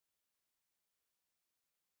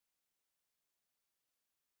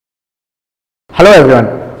Hello everyone,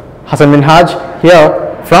 Hassan Minhaj here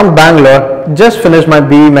from Bangalore. Just finished my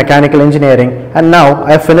BE Mechanical Engineering and now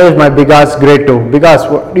I finished my BGAS Grade II.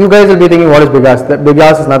 BGAS, you guys will be thinking what is BGAS? The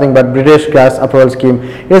BGAS is nothing but British Gas Approval Scheme.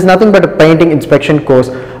 It is nothing but a painting inspection course.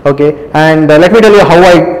 Okay, and let me tell you how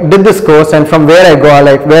I did this course and from where I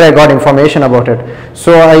got information about it.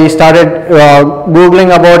 So I started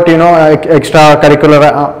googling about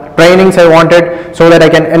extracurricular trainings I wanted so that I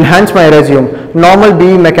can enhance my resume. Normal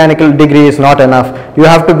BE mechanical degree is not enough. You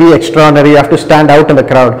have to be extraordinary, you have to stand out in the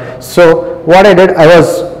crowd. So what I did, I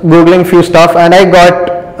was googling few stuff and I got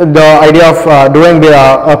the idea of doing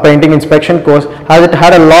a painting inspection course, as it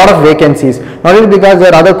had a lot of vacancies. Not only because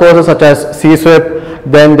there are other courses such as CSWIP,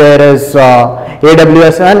 then there is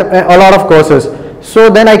AWS and a lot of courses. So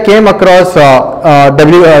then I came across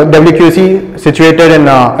WQC situated in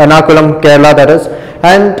Ernakulam, Kerala, that is.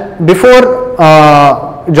 And before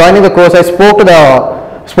joining the course, I spoke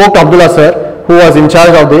to Abdullah sir, who was in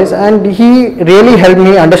charge of this, and he really helped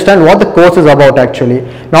me understand what the course is about actually.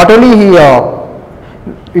 Not only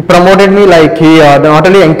he promoted me, like he not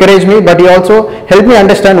only encouraged me, but he also helped me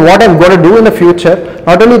understand what I'm going to do in the future.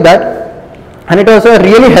 Not only that, and it was a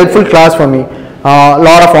really helpful class for me. A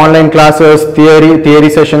lot of online classes, theory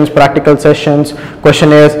sessions, practical sessions,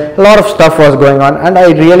 questionnaires, a lot of stuff was going on and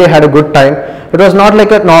I really had a good time. It was not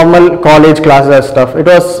like a normal college classes stuff. It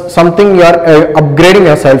was something you are upgrading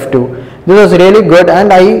yourself to. This was really good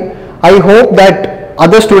and I hope that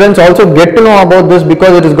other students also get to know about this,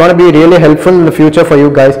 because it is going to be really helpful in the future for you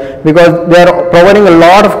guys, because they are providing a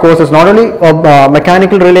lot of courses, not only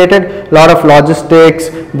mechanical related, a lot of logistics,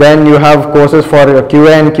 then you have courses for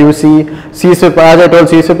QA and QC, CSWIP, as I told,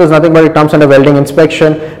 CSWIP is nothing but it comes under welding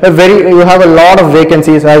inspection. You have a lot of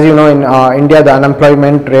vacancies. As you know, in India the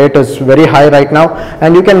unemployment rate is very high right now,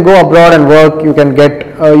 and you can go abroad and work, you can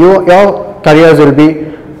get, your careers will be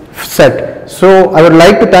set. So I would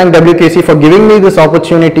like to thank WQC for giving me this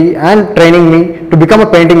opportunity and training me to become a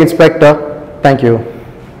painting inspector. Thank you.